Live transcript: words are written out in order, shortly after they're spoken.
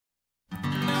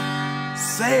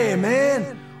Say,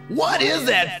 man, what is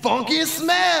that funky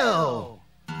smell?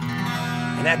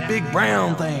 And that big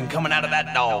brown thing coming out of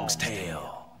that dog's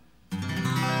tail.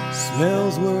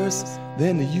 Smells worse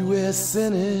than the U.S.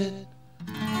 Senate.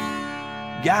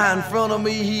 Guy in front of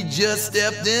me, he just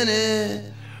stepped in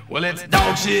it. Well, it's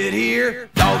dog shit here,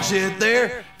 dog shit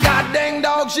there. God dang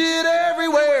dog shit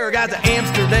everywhere. Got the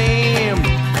Amsterdam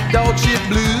dog shit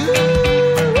blues.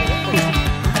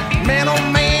 Man,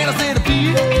 oh man, I said a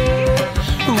few.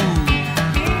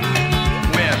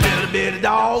 Well, little bitty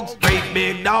dogs, great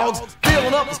big dogs,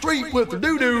 filling up the street with their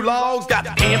doo-doo logs. Got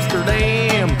the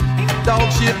Amsterdam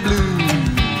dog shit blues.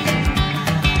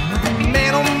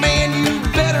 Man, oh man, you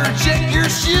better check your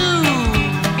shoes.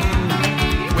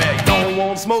 Well, you don't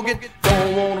want to smoke it,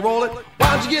 don't want to roll it.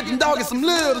 Why don't you get them doggies some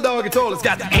little doggy toilets?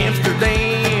 Got the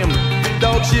Amsterdam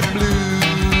dog shit blues.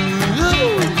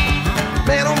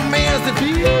 Man, oh man, it's the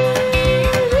feel.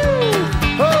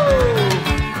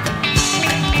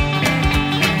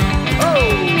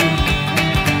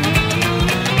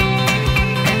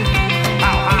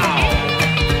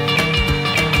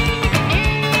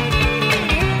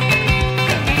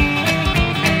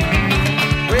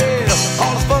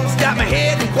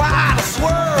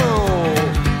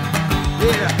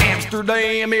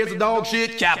 Amsterdam is the dog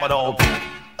shit capital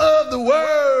of the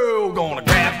world. Gonna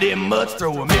grab them mutts,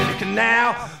 throw them in the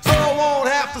canal, so I won't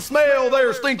have to smell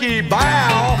their stinky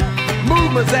bowel.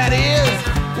 Movements, that is.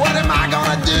 What am I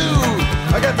gonna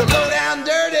do? I got the low down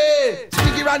dirty,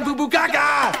 stinky rotten boo boo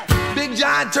caca, big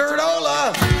giant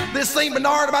turdola. This Saint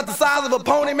Bernard about the size of a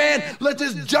pony, man. Let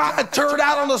this giant turd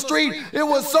out on the street. It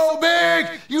was so big.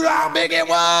 You know how big it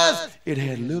was? It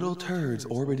had little turds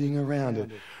orbiting around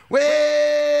it.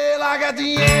 Well, I got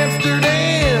the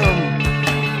Amsterdam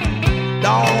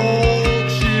dog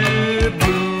shit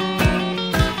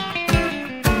blues.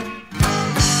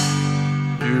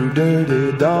 You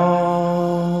dirty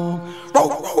dog. Row,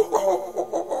 row, row.